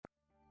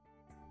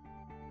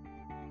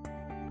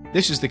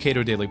This is the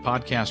Cato Daily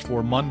Podcast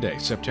for Monday,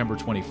 September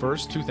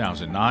 21st,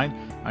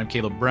 2009. I'm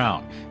Caleb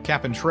Brown.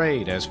 Cap and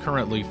trade, as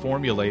currently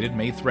formulated,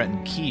 may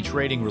threaten key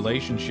trading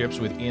relationships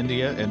with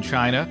India and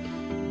China,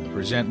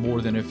 present more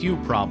than a few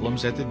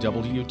problems at the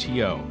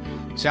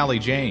WTO. Sally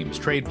James,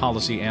 trade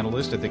policy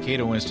analyst at the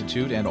Cato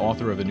Institute and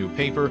author of a new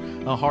paper,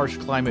 A Harsh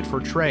Climate for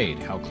Trade,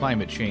 How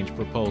Climate Change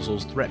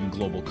Proposals Threaten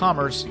Global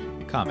Commerce,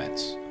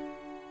 comments.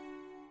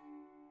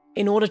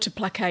 In order to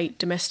placate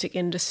domestic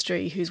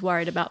industry who's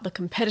worried about the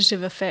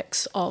competitive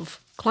effects of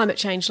climate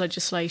change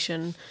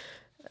legislation,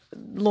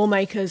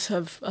 lawmakers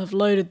have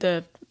loaded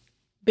the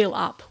bill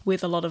up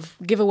with a lot of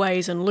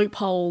giveaways and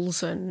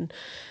loopholes and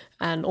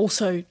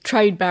also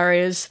trade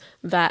barriers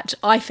that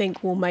I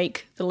think will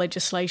make the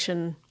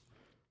legislation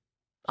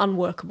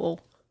unworkable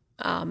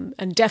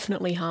and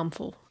definitely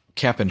harmful.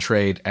 Cap and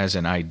trade as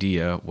an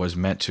idea was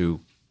meant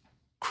to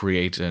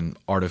create an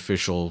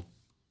artificial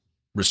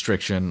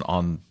restriction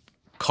on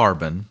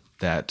carbon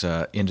that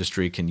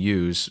industry can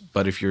use.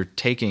 But if you're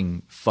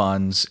taking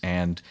funds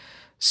and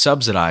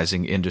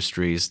subsidizing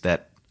industries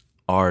that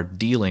are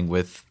dealing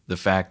with the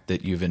fact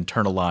that you've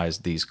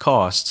internalized these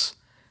costs,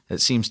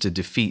 that seems to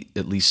defeat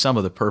at least some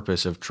of the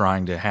purpose of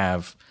trying to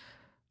have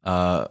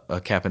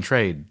a cap and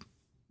trade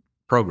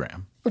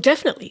program. Well,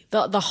 definitely.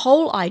 The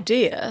whole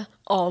idea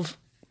of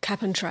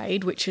cap and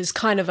trade, which is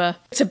kind of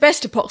it's a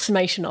best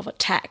approximation of a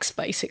tax,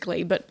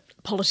 basically, but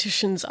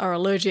politicians are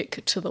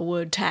allergic to the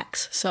word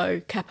tax,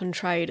 so cap and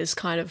trade is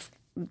kind of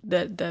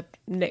the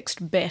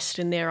next best,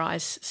 in their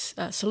eyes,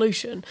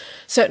 solution.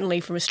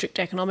 Certainly from a strict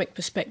economic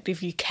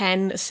perspective, you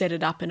can set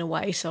it up in a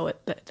way so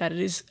that it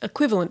is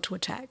equivalent to a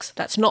tax.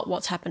 That's not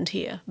what's happened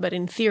here, but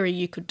in theory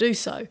you could do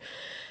so.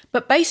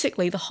 But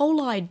basically the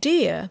whole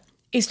idea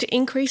is to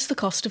increase the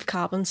cost of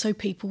carbon so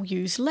people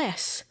use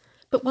less.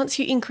 But once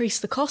you increase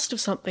the cost of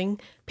something,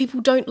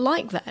 people don't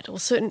like that. Or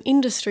certain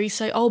industries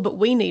say, oh, but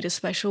we need a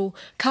special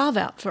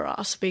carve-out for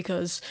us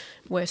because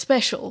we're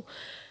special.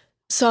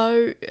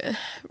 So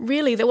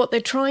really, what they're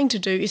trying to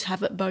do is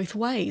have it both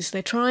ways.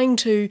 They're trying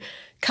to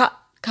cut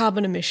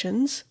carbon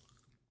emissions.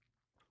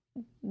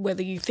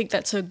 Whether you think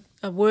that's a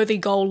worthy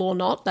goal or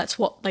not, that's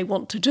what they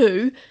want to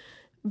do.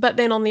 But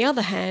then on the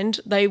other hand,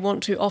 they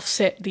want to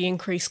offset the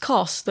increased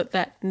costs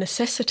that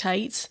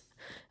necessitates.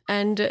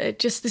 And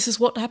this is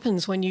what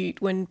happens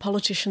when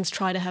politicians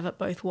try to have it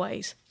both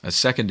ways. A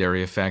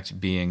secondary effect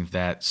being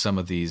that some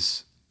of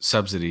these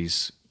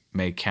subsidies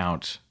may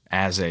count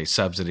as a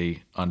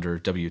subsidy under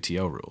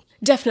WTO rules.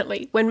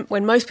 Definitely.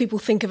 When most people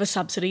think of a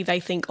subsidy,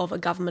 they think of a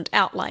government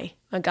outlay,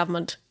 a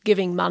government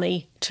giving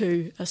money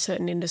to a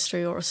certain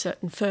industry or a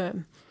certain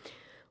firm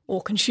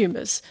or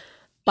consumers.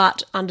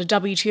 But under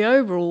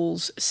WTO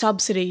rules,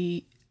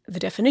 the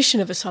definition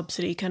of a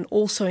subsidy can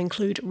also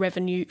include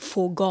revenue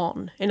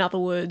foregone. In other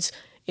words,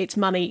 it's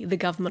money the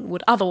government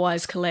would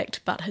otherwise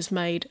collect but has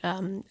made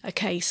a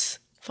case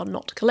for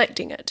not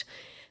collecting it.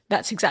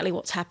 That's exactly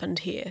what's happened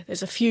here.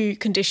 There's a few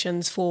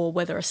conditions for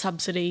whether a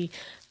subsidy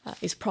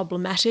is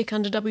problematic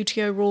under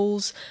WTO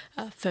rules.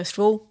 First of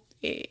all,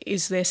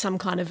 is there some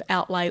kind of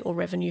outlay or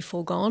revenue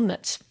foregone?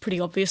 That's pretty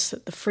obvious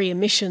that the free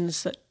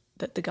emissions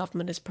that the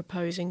government is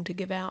proposing to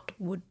give out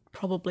would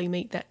probably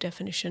meet that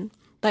definition.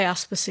 They are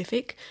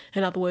specific.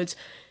 In other words,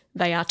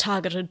 they are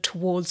targeted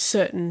towards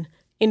certain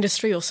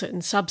industry or certain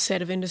subset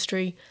of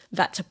industry.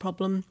 That's a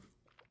problem.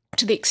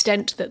 To the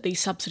extent that these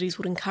subsidies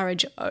would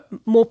encourage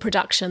more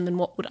production than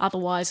what would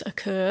otherwise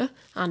occur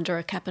under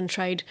a cap and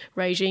trade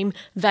regime,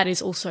 that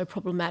is also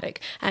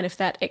problematic. And if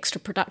that extra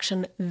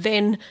production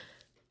then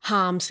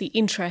harms the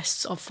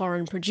interests of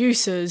foreign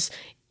producers,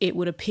 it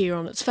would appear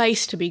on its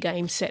face to be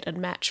game, set and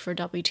match for a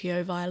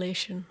WTO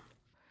violation.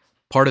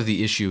 Part of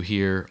the issue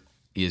here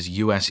is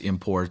U.S.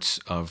 imports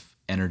of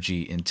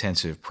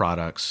energy-intensive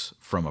products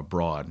from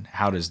abroad.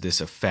 How does this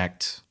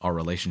affect our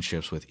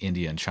relationships with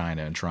India and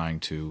China and trying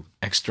to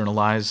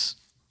externalize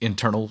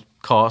internal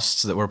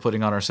costs that we're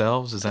putting on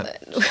ourselves? Is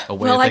that a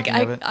way of thinking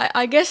of it?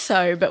 I guess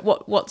so, but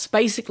what's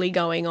basically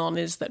going on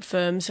is that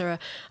firms are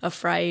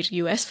afraid,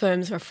 US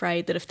firms are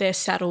afraid that if they're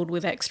saddled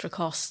with extra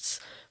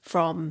costs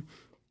from,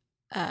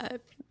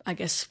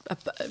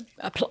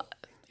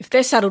 if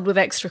they're saddled with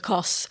extra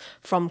costs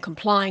from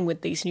complying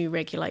with these new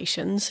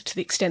regulations, to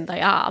the extent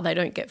they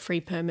don't get free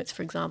permits,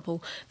 for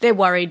example, they're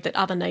worried that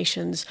other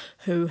nations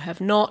who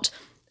have not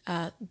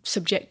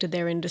subjected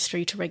their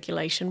industry to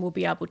regulation will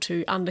be able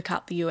to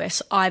undercut the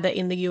US, either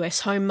in the US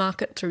home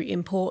market through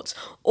imports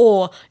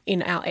or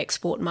in our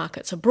export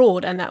markets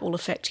abroad, and that will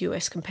affect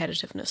US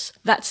competitiveness.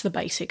 That's the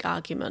basic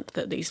argument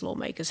that these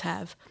lawmakers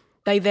have.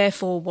 They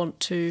therefore want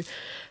to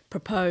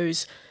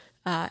propose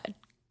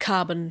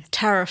carbon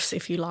tariffs,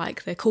 if you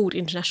like. They're called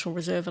international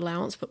reserve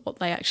allowance, but what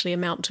they actually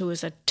amount to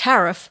is a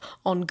tariff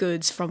on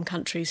goods from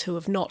countries who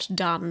have not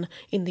done,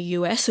 in the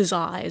US's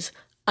eyes,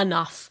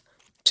 enough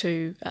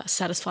to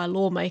satisfy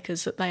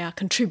lawmakers that they are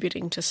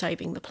contributing to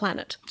saving the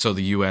planet. So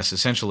the U.S.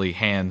 essentially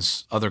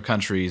hands other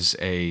countries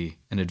an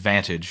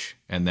advantage,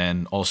 and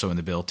then also in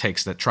the bill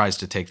tries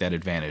to take that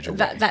advantage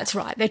away. That's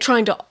right. They're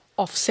trying to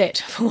offset,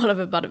 for want of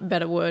a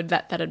better word,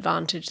 that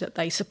advantage that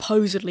they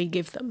supposedly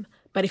give them.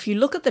 But if you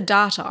look at the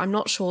data, I'm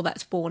not sure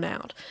that's borne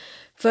out.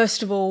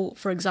 First of all,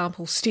 for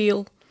example,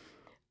 steel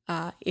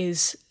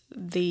is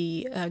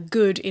the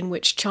good in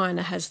which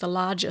China has the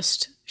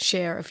largest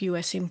share of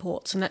US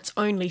imports, and that's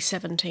only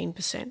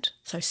 17%.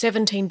 So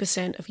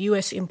 17% of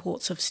US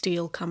imports of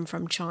steel come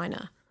from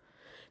China.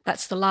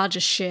 That's the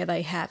largest share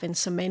they have. In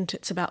cement,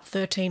 it's about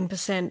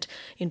 13%.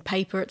 In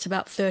paper, it's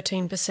about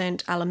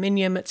 13%.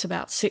 Aluminium, it's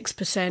about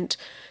 6%.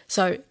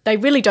 So they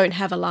really don't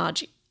have a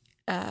large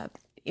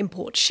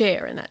import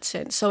share in that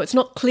sense. So it's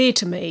not clear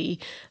to me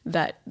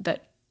that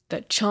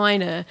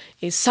China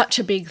is such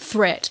a big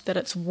threat that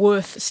it's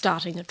worth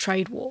starting a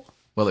trade war.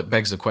 Well, it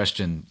begs the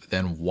question,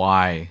 then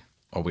why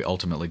are we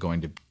ultimately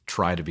going to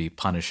try to be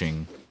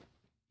punishing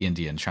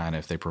India and China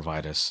if they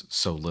provide us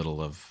so little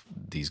of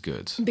these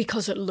goods?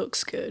 Because it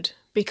looks good.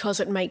 Because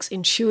it makes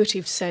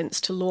intuitive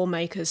sense to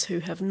lawmakers who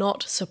have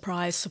not,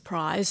 surprise,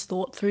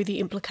 thought through the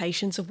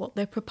implications of what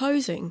they're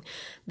proposing.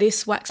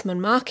 This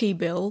Waxman-Markey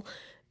bill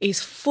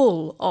is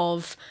full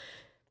of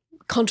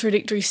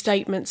contradictory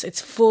statements.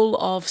 It's full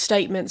of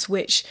statements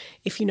which,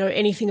 if you know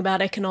anything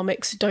about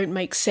economics, don't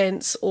make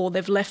sense, or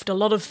they've left a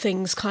lot of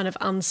things kind of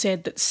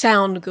unsaid that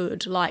sound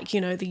good, like,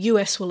 the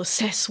US will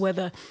assess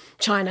whether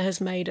China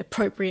has made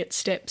appropriate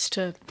steps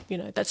to,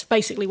 that's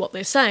basically what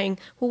they're saying.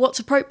 Well, what's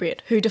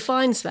appropriate? Who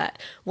defines that?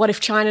 What if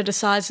China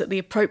decides that the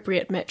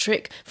appropriate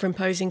metric for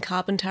imposing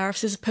carbon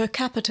tariffs is per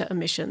capita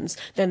emissions?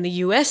 Then the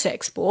US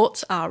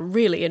exports are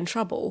really in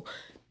trouble.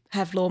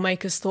 Have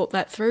lawmakers thought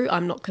that through?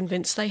 I'm not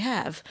convinced they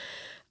have.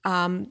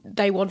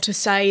 They want to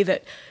say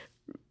that,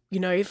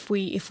 if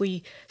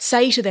we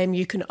say to them,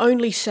 you can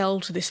only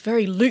sell to this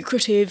very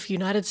lucrative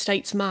United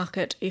States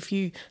market if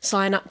you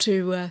sign up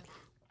to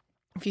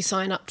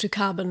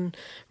carbon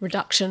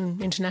reduction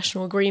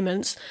international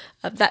agreements,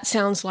 that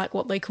sounds like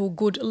what they call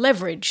good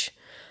leverage.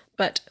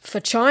 But for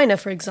China,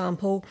 for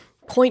example,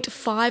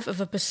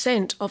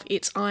 0.5% of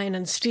its iron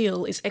and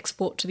steel is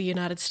export to the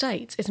United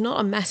States. It's not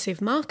a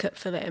massive market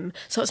for them,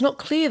 so it's not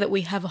clear that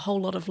we have a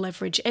whole lot of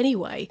leverage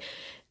anyway.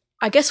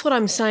 I guess what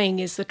I'm saying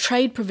is the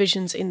trade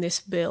provisions in this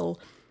bill,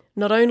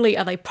 not only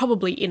are they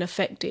probably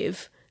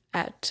ineffective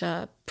at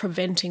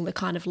preventing the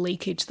kind of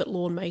leakage that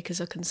lawmakers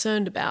are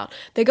concerned about,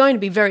 they're going to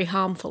be very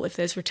harmful if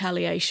there's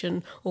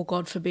retaliation or,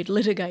 God forbid,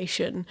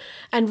 litigation.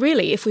 And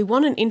really, if we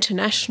want an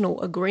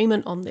international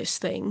agreement on this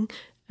thing,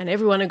 and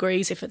everyone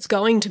agrees if it's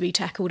going to be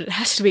tackled, it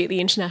has to be at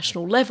the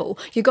international level,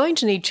 you're going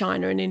to need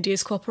China and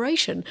India's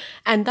cooperation.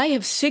 And they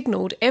have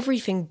signalled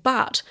everything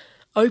but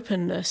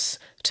openness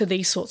to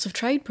these sorts of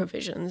trade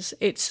provisions.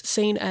 It's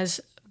seen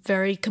as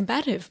very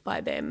combative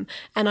by them.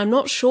 And I'm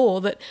not sure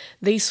that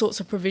these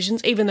sorts of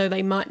provisions, even though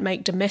they might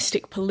make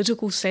domestic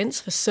political sense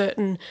for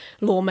certain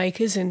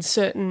lawmakers in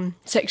certain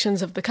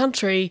sections of the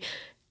country,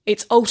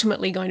 it's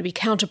ultimately going to be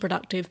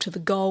counterproductive to the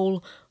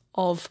goal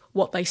of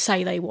what they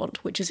say they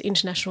want, which is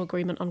international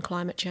agreement on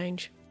climate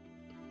change.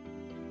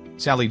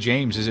 Sally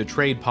James is a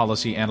trade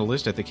policy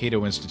analyst at the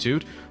Cato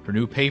Institute. Her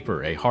new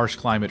paper, A Harsh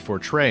Climate for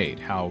Trade: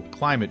 How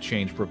Climate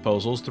Change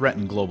Proposals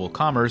Threaten Global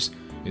Commerce,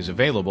 is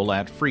available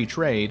at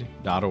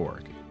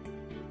freetrade.org.